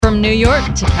From New York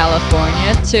to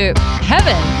California to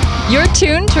heaven, you're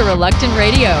tuned to Reluctant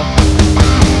Radio.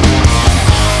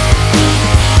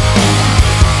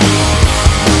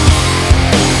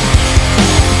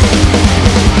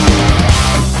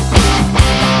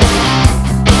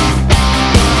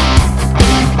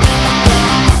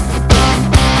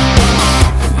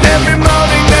 Every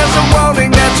morning there's a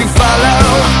warning that you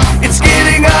follow. It's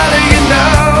getting harder, you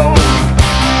know,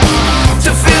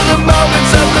 to feel the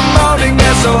moments of the morning,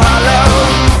 they're so hollow.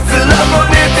 Fill up on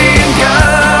empty and go.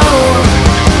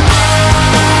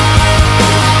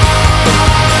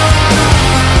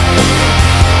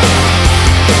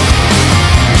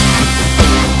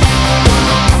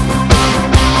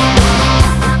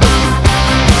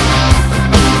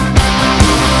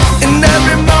 And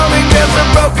every morning there's a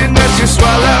brokenness you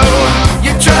swallow.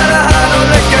 You try to hide or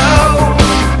let go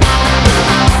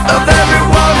of every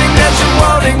warning that you're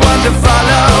wanting one to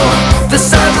follow. The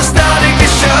signs are starting to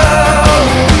show.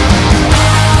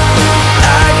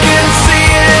 I can see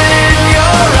it in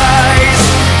your eyes.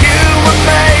 You were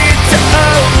made to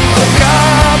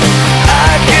overcome.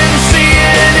 I can see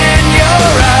it in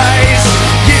your eyes.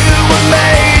 You were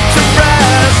made to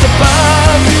rise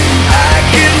above. I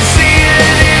can see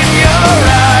it in your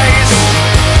eyes.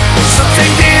 So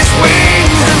take these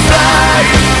wings and fly.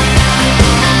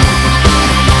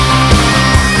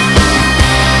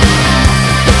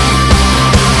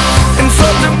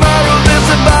 Tomorrow there's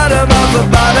a bottom of a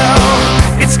bottle.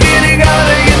 It's getting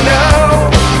harder, you know,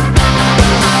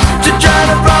 to drown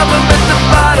a problem at the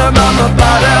bottom of a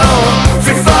bottle.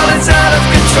 Free falling's out of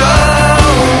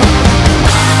control.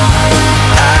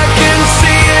 I can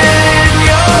see it in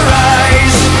your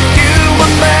eyes. You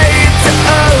were made to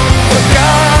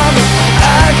overcome.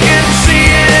 I can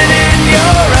see it in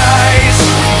your eyes.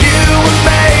 You were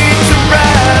made to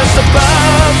rise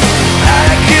above.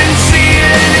 I can see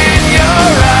it in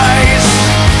your eyes.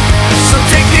 So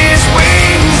take these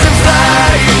wings and fly.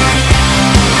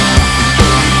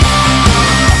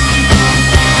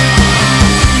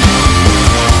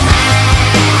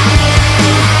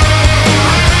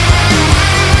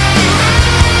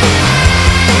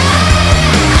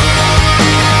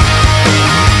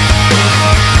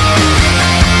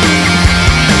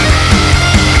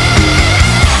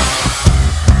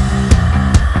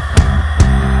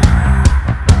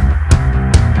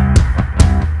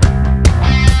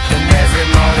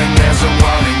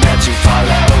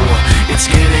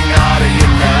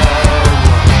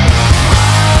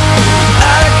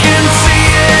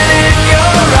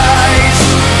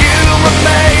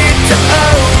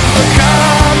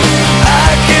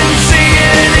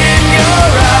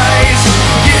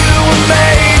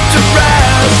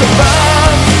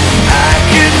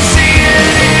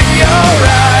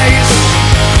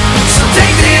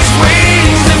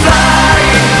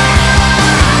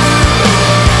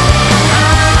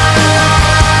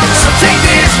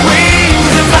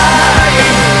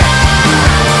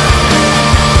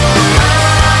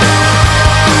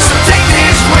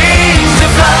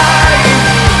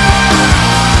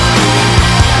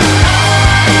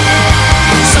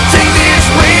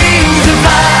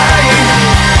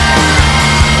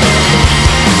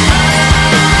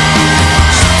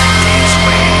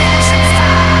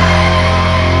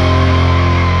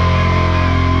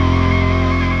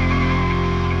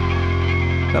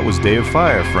 Day of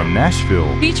Fire from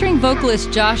Nashville. Featuring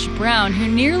vocalist Josh Brown, who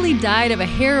nearly died of a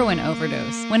heroin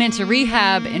overdose, went into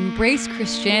rehab, embraced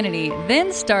Christianity,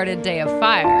 then started Day of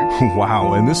Fire.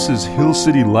 Wow, and this is Hill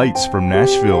City Lights from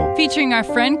Nashville. Featuring our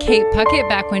friend Kate Puckett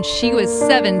back when she was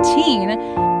 17,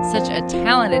 such a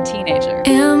talented teenager.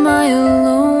 Am I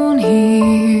alone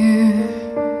here,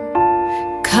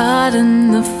 caught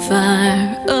in the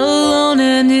fire, alone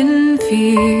and in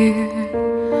fear?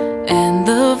 And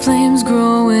the flames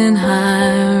growing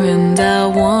higher, and I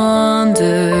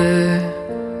wonder,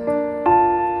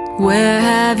 where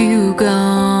have you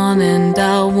gone? And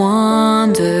I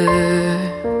wonder,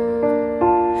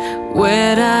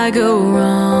 where'd I go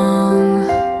wrong?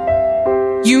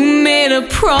 You made a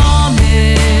promise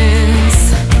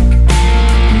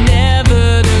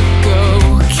never to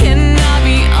go. Can I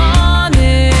be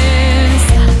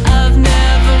honest? I've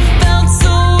never felt so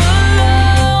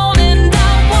alone, and I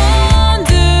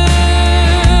wonder,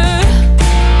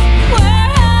 where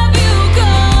have you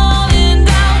gone? And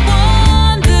I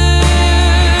wonder,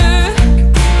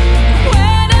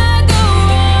 where'd I go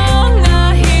wrong?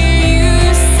 I hear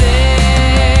you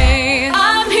say,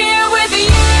 I'm here with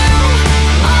you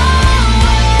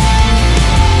always.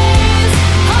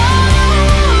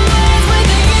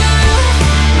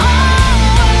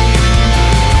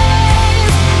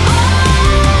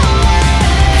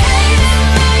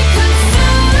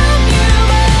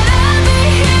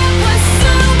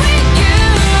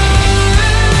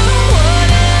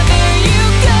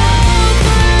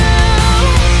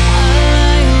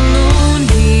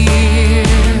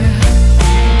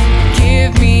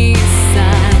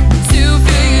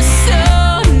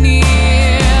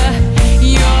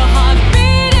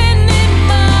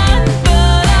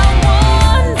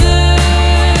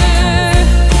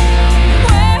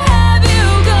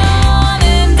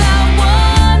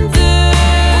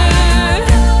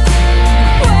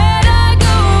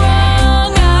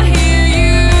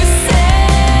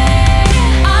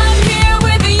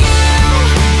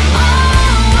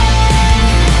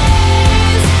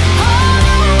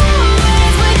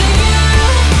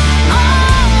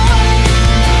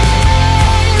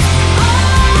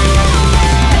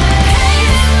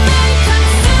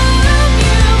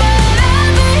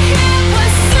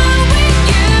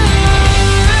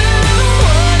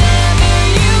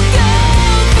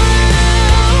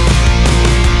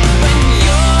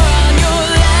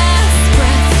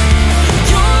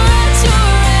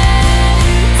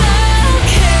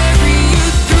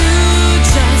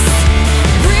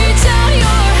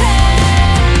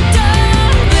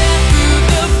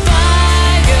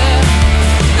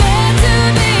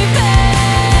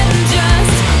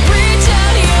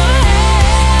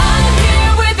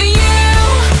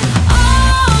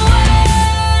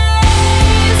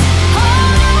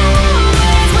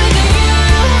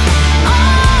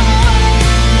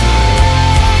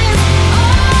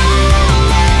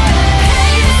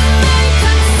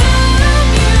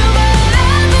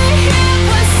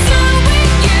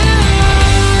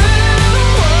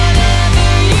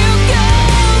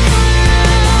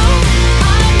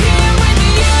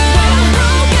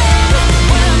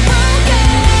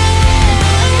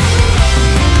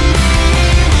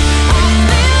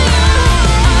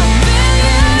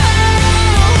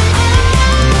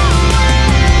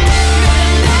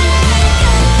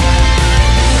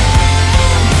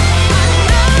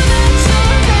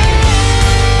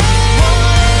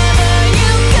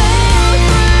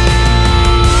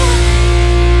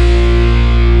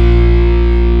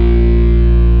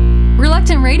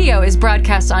 Radio is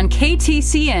broadcast on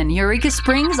KTCN, Eureka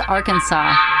Springs,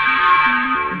 Arkansas.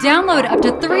 Download up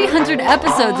to 300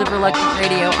 episodes of Reluctant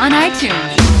Radio on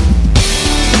iTunes.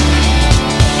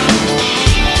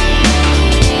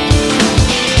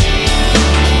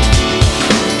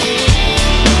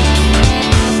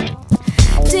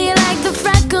 Do you like the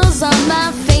freckles on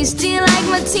my face? Do you like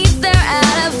my teeth? They're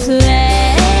out of place.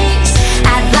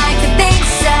 I'd like to think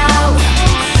so.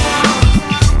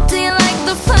 Do you like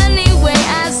the funny way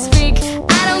I speak?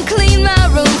 I don't clean my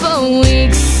room for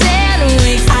weeks and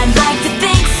weeks. I'd like to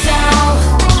think so.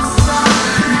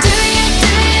 Do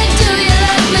you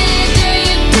love me?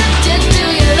 Do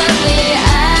you love me?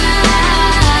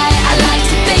 I'd like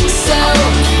to think so.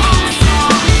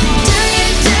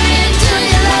 Do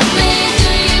you love me?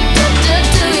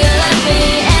 Do you love me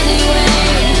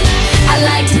anyway? I'd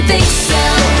like to think so.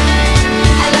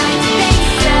 I'd like to think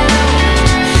so.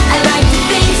 I'd like to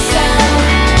think so.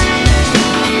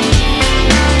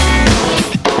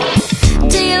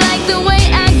 Do you like the way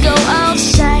I go all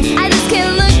shy? I just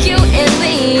can't look you in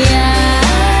the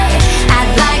eye.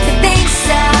 I'd like to think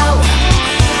so.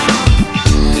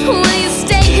 Will you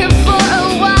stay here for a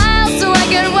while so I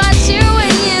can watch you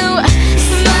when you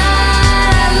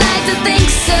smile? I'd like to think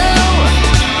so.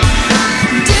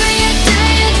 Do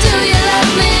you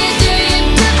love me? Do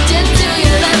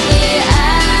you love me?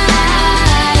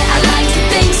 I'd like to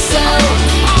think so.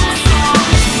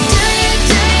 Do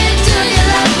you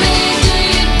love me?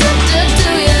 Do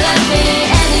you love me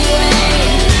anyway?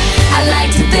 I'd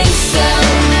like to think so.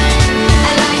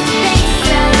 I'd like to think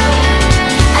so.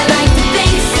 I'd like to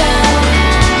think so.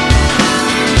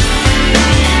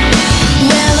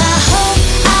 Well, I hope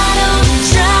I don't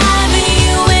drive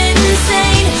you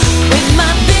insane with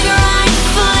my big right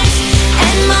foot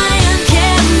and my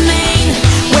unkept mane.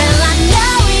 Well, I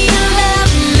know you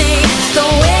love me the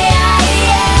way I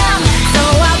am, so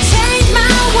I'll change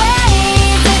my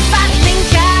ways if I think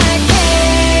I can.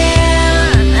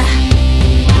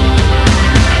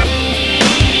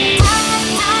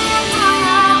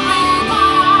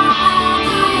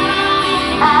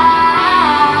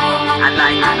 I'd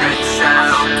like to think so.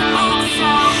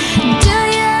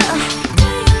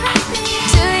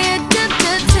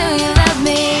 Do you love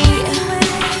me?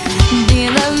 Do you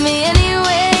love me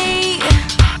anyway?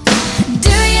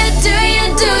 Do you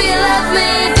love me?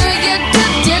 Do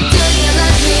you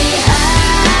love me?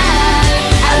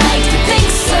 I like to think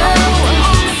so.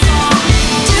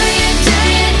 Do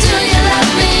you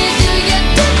love me?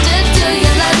 Do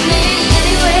you love me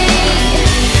anyway?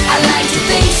 I like to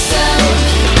think so.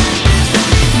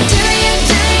 Do you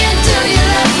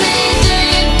love me?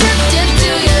 Do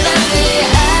you love me?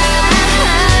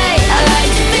 I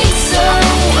like to think so.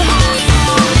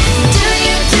 Do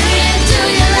you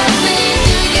love me?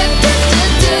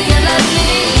 Do you love me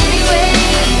anyway?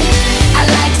 I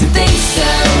like to think so.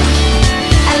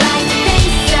 I like to think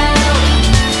so.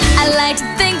 I like to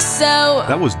think so.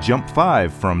 That was Jump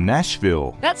 5 from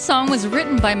Nashville. That song was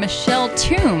written by Michelle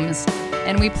Toombs,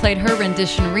 and we played her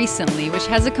rendition recently, which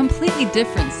has a completely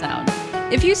different sound.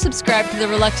 If you subscribe to the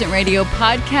Reluctant Radio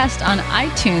podcast on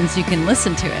iTunes, you can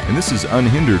listen to it. And this is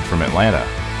Unhindered from Atlanta.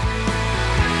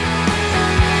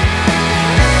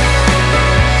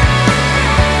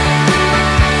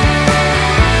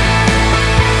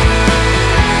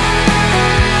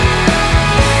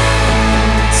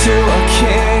 To a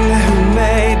king who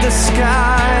made the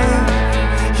sky,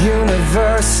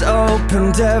 universe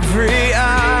opened every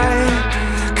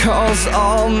eye, calls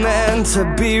all men to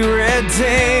be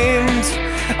redeemed,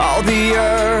 all the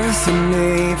earth and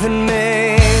even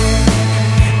me.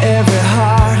 Every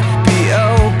heart be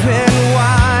open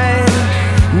wide,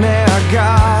 may our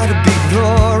God be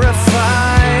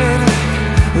glorified,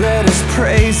 let his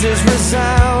praises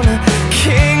resound,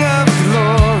 King of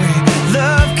glory,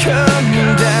 love come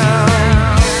down.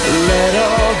 Let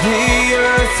all the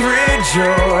earth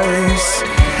rejoice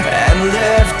and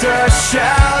lift a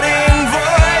shouting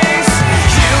voice.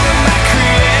 You are my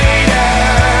creator,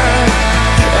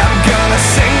 I'm gonna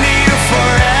sing to you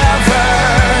forever.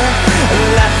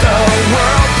 Let the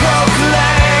world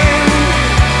proclaim,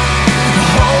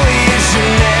 holy is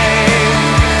your name.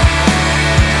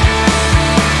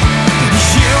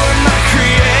 You are my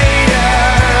creator,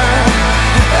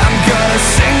 I'm gonna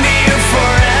sing to you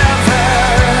forever.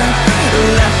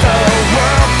 Let the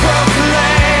world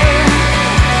proclaim,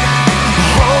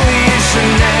 holy is your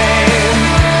name.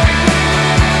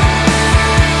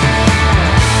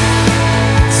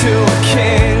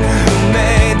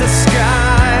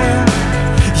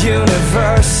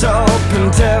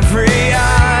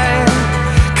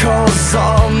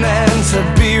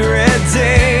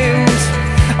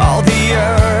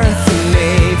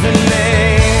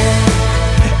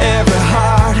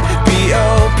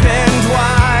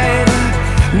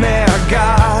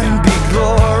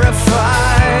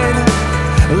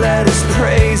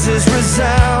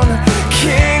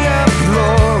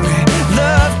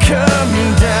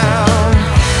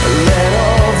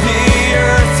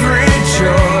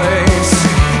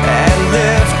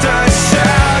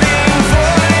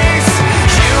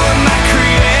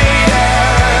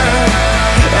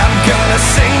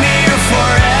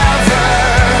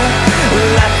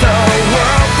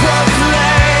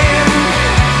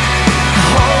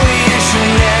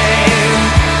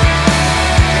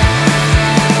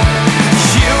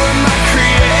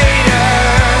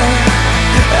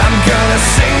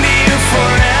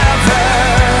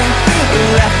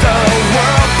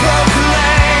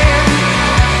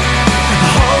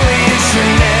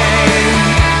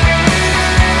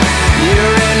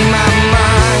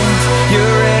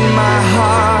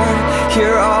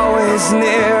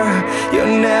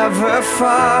 never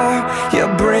far. You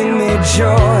bring me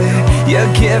joy, you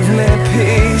give me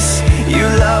peace. You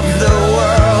love the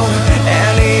world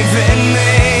and even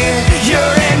me.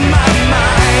 You're in my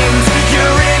mind,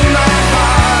 you're in my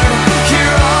heart.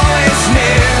 You're always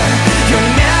near, you're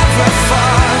never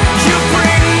far. You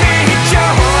bring me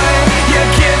joy, you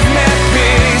give me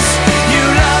peace. You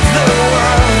love the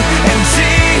world and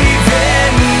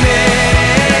even me.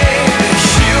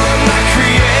 You are my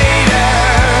creator,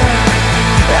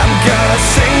 I'm gonna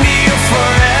sing to you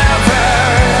forever.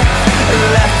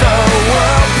 Let the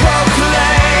world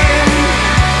proclaim,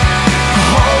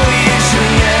 holy is your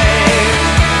name.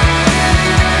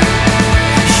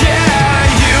 Yeah,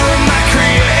 you are my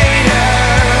creator,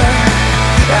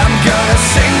 I'm gonna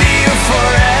sing to you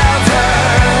forever.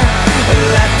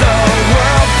 Let the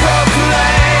world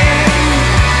proclaim,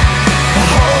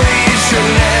 holy is your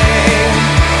name.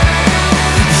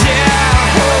 Yeah,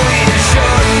 holy is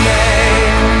your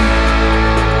name.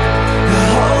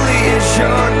 Holy is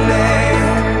your name.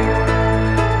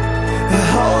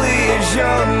 Holy is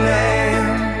your name.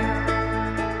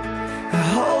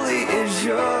 Holy is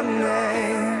your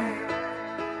name.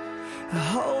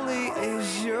 Holy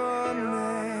is your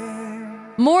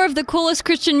name. More of the coolest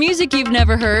Christian music you've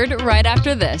never heard right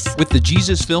after this. With the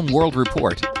Jesus Film World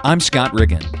Report, I'm Scott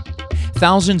Riggin.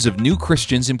 Thousands of new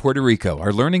Christians in Puerto Rico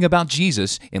are learning about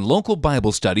Jesus in local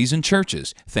Bible studies and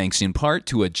churches, thanks in part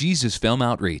to a Jesus Film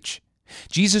outreach.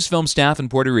 Jesus Film staff in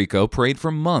Puerto Rico prayed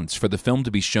for months for the film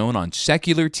to be shown on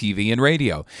secular TV and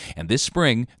radio, and this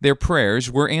spring, their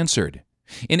prayers were answered.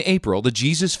 In April, the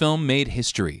Jesus Film made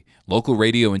history. Local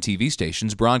radio and TV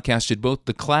stations broadcasted both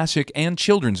the classic and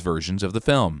children's versions of the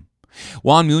film.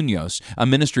 Juan Munoz, a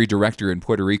ministry director in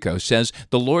Puerto Rico, says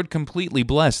the Lord completely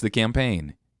blessed the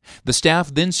campaign. The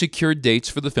staff then secured dates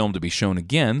for the film to be shown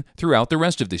again throughout the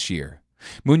rest of this year.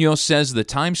 Munoz says the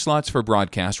time slots for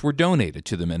broadcast were donated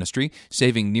to the ministry,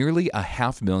 saving nearly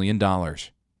 $500,000.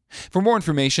 For more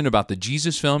information about the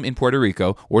Jesus Film in Puerto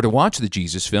Rico, or to watch the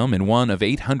Jesus Film in one of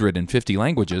 850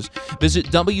 languages,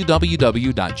 visit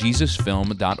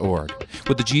www.jesusfilm.org.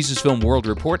 With the Jesus Film World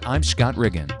Report, I'm Scott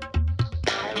Riggin.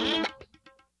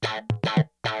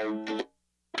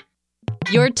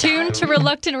 You're tuned to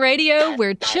Reluctant Radio,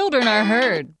 where children are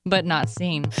heard, but not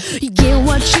seen. You get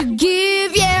what you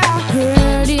give, yeah. I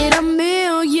heard it a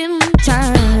million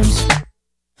times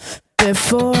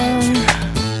before.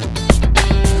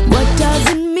 What does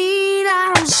it mean?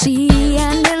 I don't see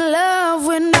and in love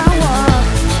when I walk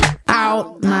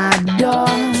out my door.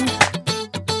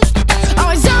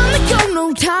 Always on the go,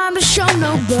 no time to show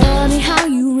nobody how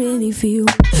you really feel.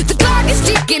 The clock is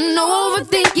ticking, no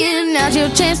overthinking. Now's your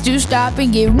chance to stop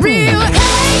and get real.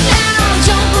 Hey now,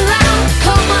 jump around.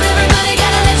 Come on everybody,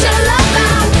 gotta let your love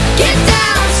out. Get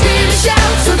down, scream and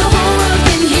shout so the whole world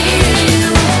can hear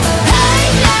you. Hey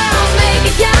now, make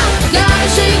it count. Gotta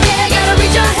show you care, gotta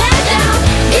reach your head down.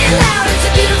 Get loud, it's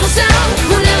a beautiful sound.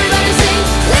 When everybody sings,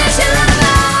 let your love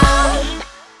out.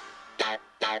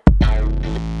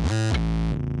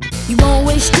 You won't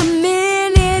waste a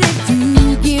minute if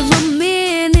you give a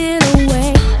minute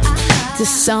away to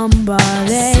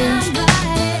somebody.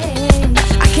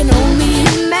 I can only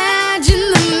imagine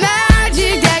the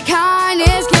magic that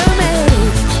kindness can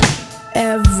make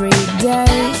every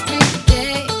day.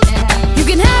 You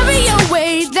can have it your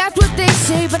way, that's what they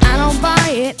say, but I don't buy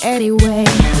it anyway.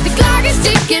 The clock is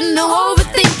ticking, no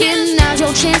overthinking. Now's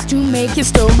your chance to make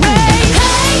history.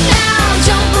 Hey now,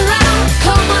 jump around.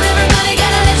 Come on everybody,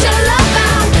 gotta let your love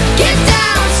out. Get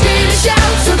down, scream and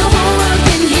shout so the whole world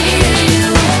can hear you.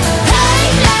 Hey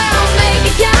now, make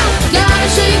it count. Gotta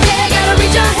show you care, gotta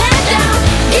reach your head down.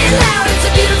 Get loud, it's a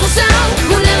beautiful sound.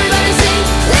 When everybody sings,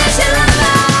 let your love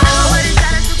out. Everybody's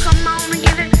got it, so come on and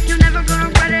give it. You're never gonna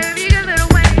regret it if you give it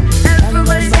away.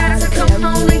 Everybody's got it, so come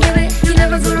on and give it. You're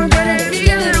never gonna regret it if you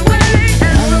give it away.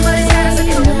 Everybody's got it, so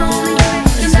come on and give it.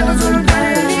 You're never gonna regret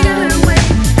it if you give it away.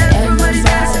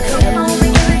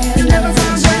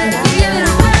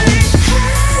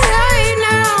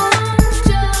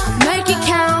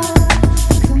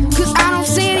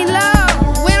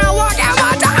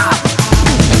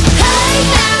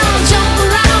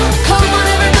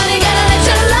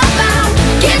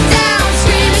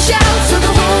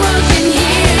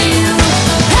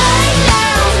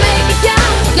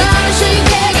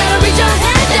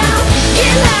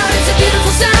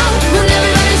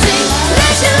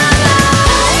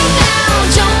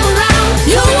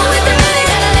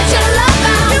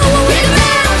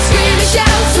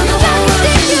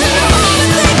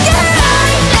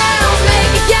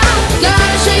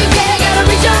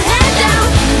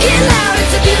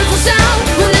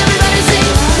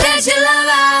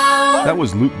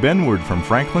 was Luke Benward from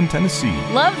Franklin, Tennessee.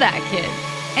 Love that kid.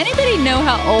 Anybody know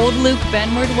how old Luke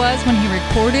Benward was when he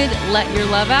recorded Let Your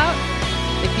Love Out?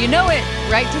 If you know it,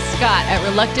 write to Scott at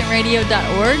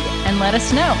reluctantradio.org and let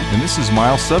us know. And this is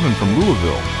Mile 7 from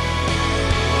Louisville.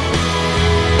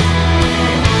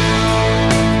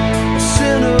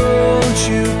 Sinner, won't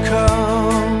you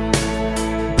come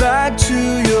back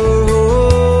to your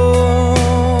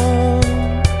home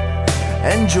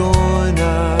and join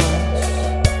us?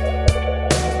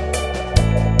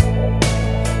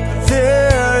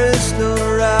 There is no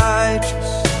righteous,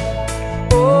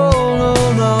 oh no,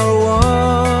 not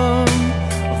one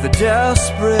of the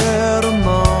desperate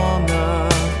among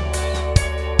us.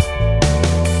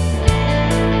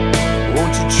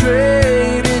 Won't you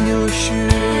trade in your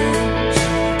shoes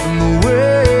and the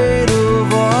weight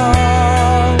of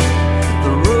all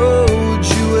the roads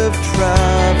you have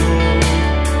traveled?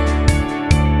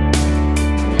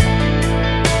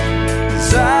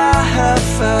 'Cause I have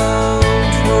found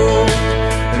hope,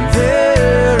 and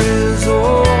there is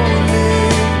only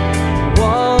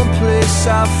one place I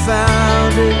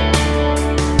found it.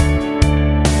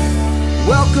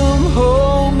 Welcome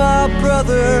home, my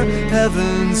brother.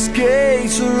 Heaven's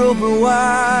gates are open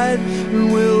wide,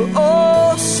 and we'll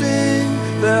all sing.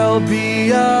 There'll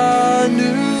be a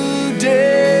new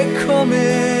day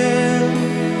coming.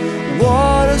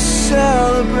 What a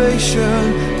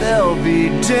celebration. There'll be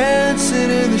dancing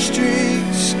in the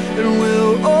streets, and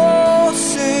we'll all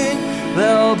sing.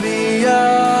 There'll be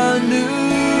a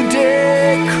new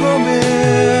day coming.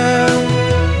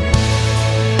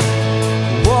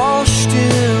 Washed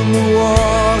in the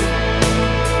water,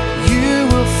 you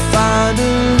will find a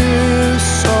new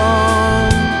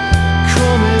song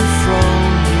coming from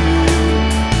you.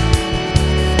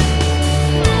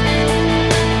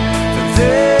 For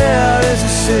there is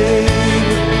a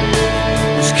Savior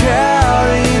who's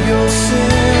carried your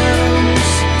sins.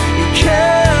 He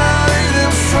carried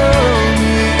them from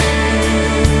you.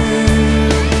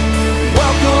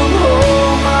 Welcome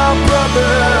home, my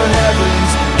brother.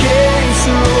 Heaven's gates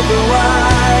are open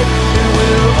wide, and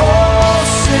we'll all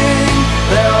sing.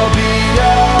 There'll be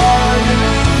a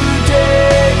new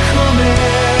day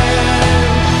coming.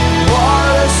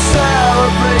 What a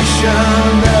celebration.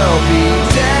 There'll be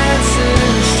dancing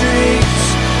in the streets,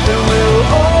 and we'll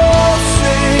all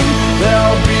sing.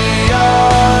 There'll be a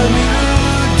new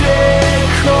day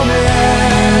coming.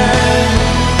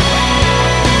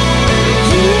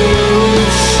 You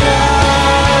will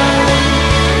shine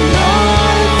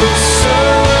like the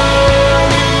sun.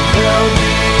 There'll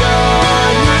be a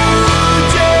new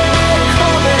day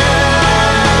coming.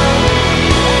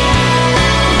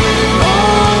 When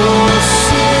all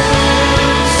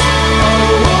sins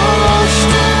are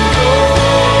washed in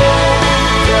gold,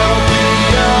 there'll be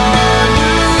a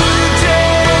new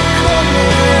day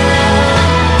coming.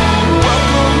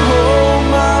 Welcome home,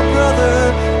 my brother.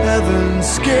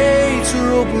 Heaven's gates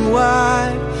are open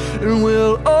wide, and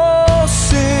we'll all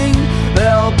sing.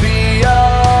 There'll be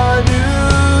a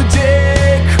new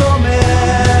day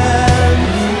coming.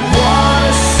 What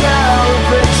a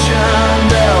celebration.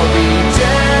 There'll be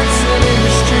dancing in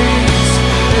the streets,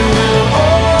 and we'll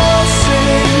all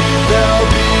sing. There'll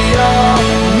be a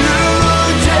new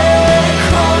day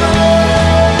coming.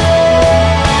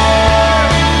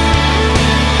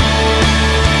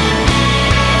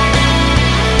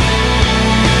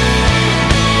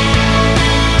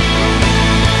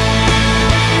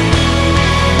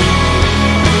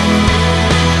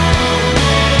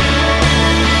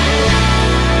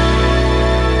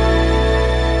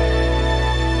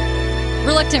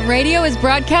 Reluctant Radio is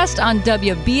broadcast on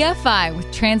WBFI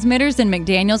with transmitters in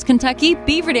McDaniels, Kentucky,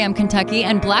 Beaver Dam, Kentucky,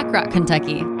 and Black Rock,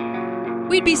 Kentucky.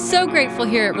 We'd be so grateful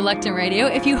here at Reluctant Radio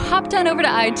if you hopped on over to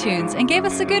iTunes and gave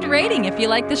us a good rating if you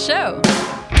like the show.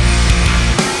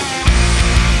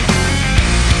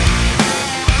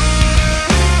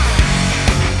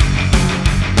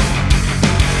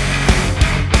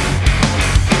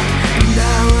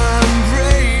 Now I'm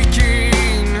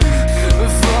breaking,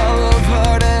 fall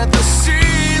apart at the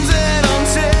seams that I'm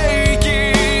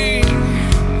taking.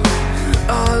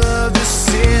 All of the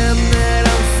sin that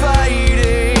I'm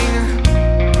fighting.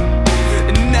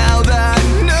 And now that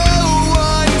no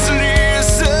one's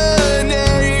listening,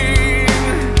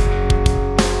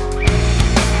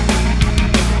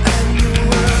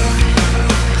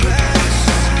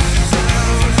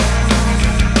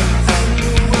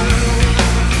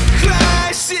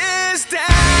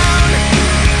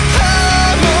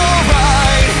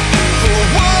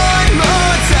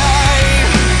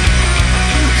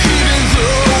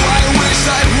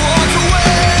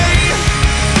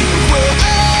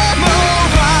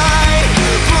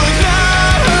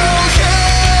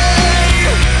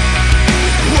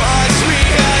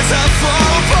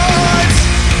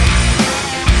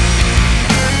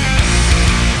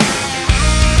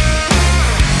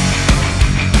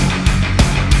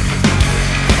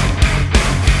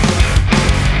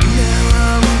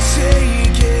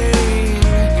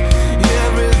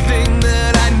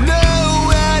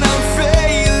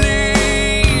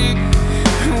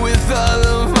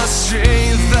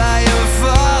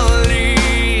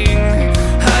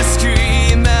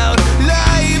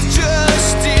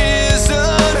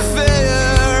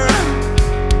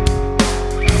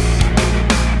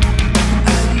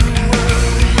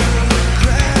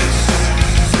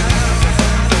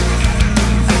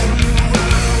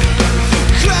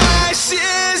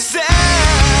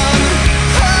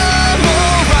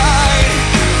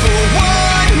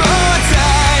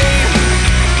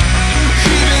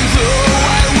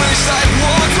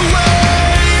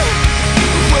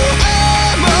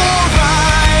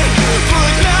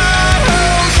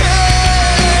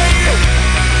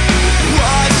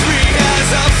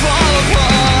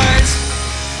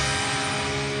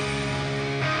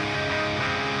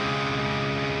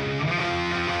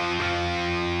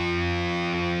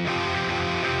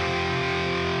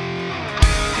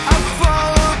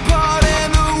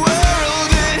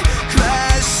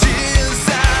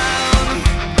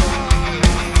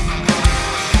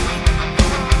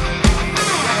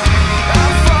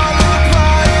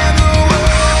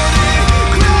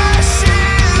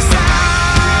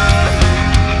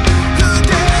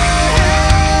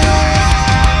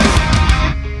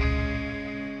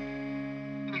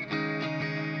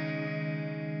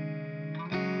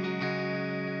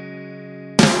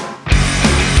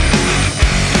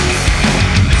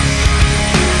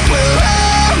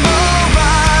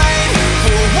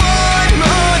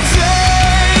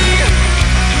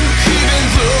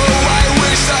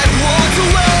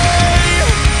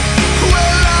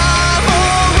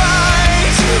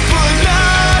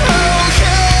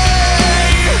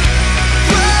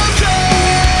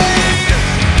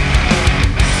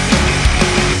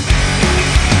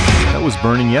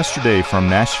 Burning Yesterday from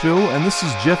Nashville, and this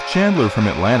is Jeff Chandler from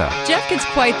Atlanta. Jeff gets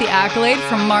quite the accolade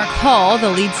from Mark Hall, the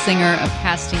lead singer of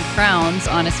Casting Crowns,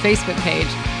 on his Facebook page.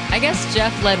 I guess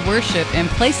Jeff led worship in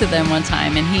place of them one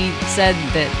time, and he said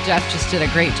that Jeff just did a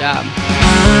great job.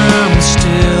 I'm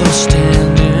still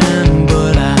standing,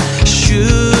 but I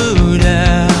should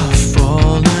have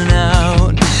fallen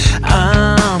out.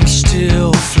 I'm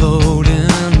still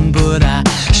floating, but I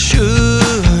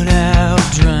should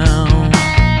have drowned.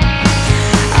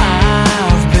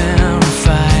 I've been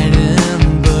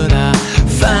fighting, but I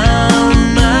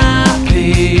found my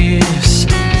peace.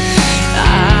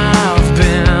 I've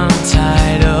been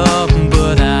tied up,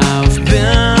 but I've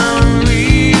been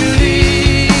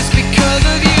released because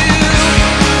of you.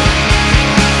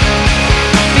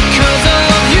 Because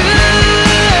of you,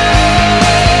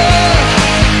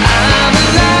 I'm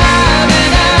alive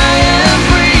and I am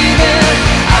breathing.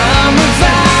 I'm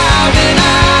revived and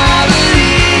I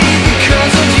believe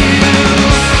because of you.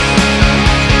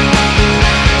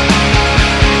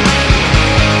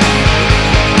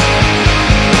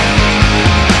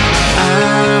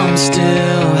 I'm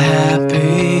still happy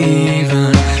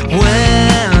even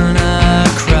when I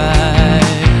cry.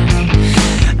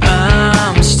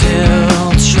 I'm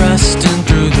still trusting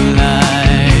through the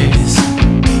lies.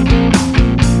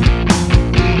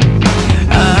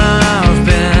 I've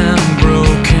been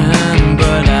broken,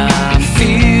 but I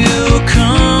feel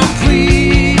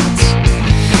complete.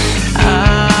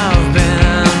 I've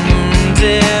been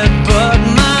wounded, but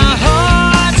my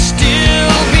heart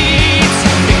still beats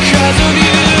because of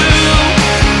you.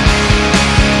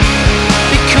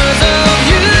 Because of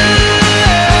you,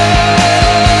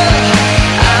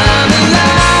 I'm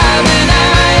alive and I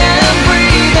am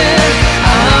breathing.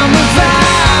 I'm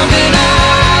revived and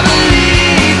I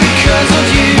believe because of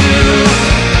you.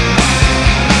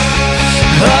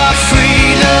 Our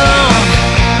freedom,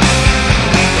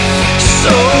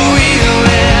 so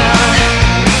healing.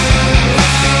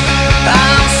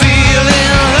 I'm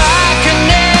feeling like I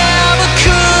never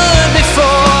could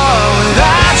before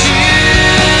without you.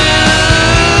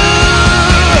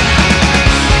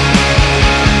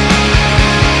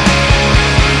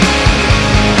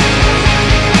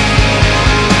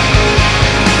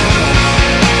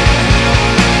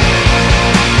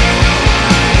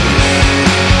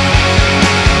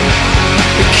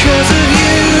 Because of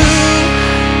you.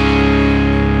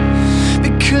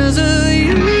 Because of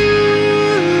you.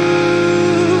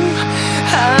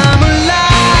 I'm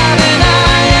alive and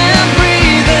I am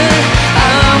breathing.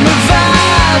 I'm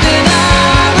revived and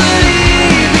I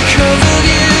believe because of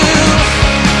you.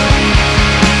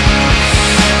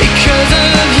 Because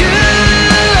of you.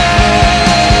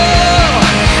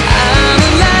 I'm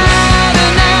alive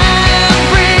and I am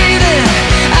breathing.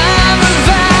 I'm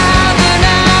revived and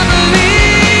I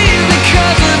believe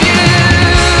because of you.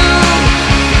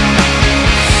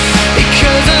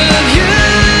 Because of you.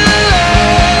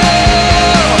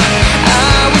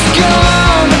 I was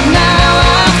gone, but now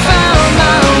I found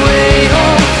my way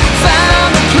home.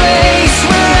 Found a place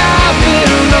where I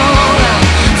belong.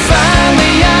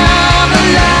 Finally I'm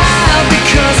alive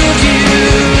because of you.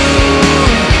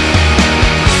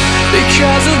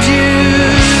 Because of you.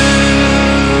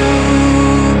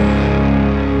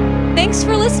 Thanks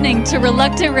for listening to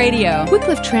Reluctant Radio.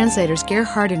 Wycliffe translators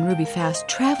Gerhard and Ruby Faust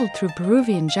traveled through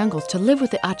Peruvian jungles to live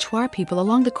with the Achuar people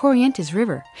along the Corrientes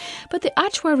River. But the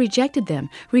Achuar rejected them,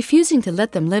 refusing to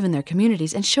let them live in their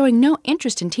communities and showing no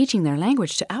interest in teaching their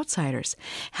language to outsiders.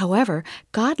 However,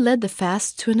 God led the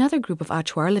Fausts to another group of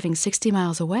Achuar living 60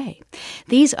 miles away.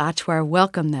 These Achuar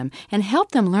welcomed them and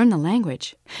helped them learn the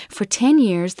language. For 10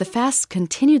 years, the Fausts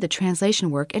continued the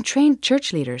translation work and trained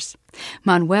church leaders.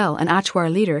 Manuel, an Achuar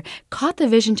leader, caught the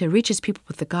vision to reach his people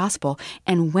with the gospel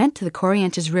and went to the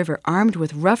Corrientes River armed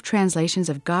with rough translations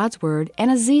of God's word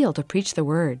and a zeal to preach the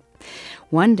word.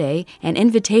 One day, an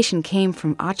invitation came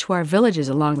from Achuar villages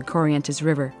along the Corrientes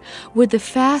River. Would the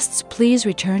Fausts please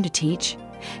return to teach?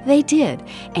 They did,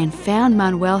 and found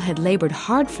Manuel had labored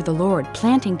hard for the Lord,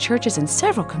 planting churches in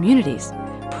several communities.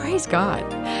 Praise God.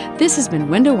 This has been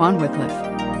Window on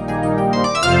Wycliffe.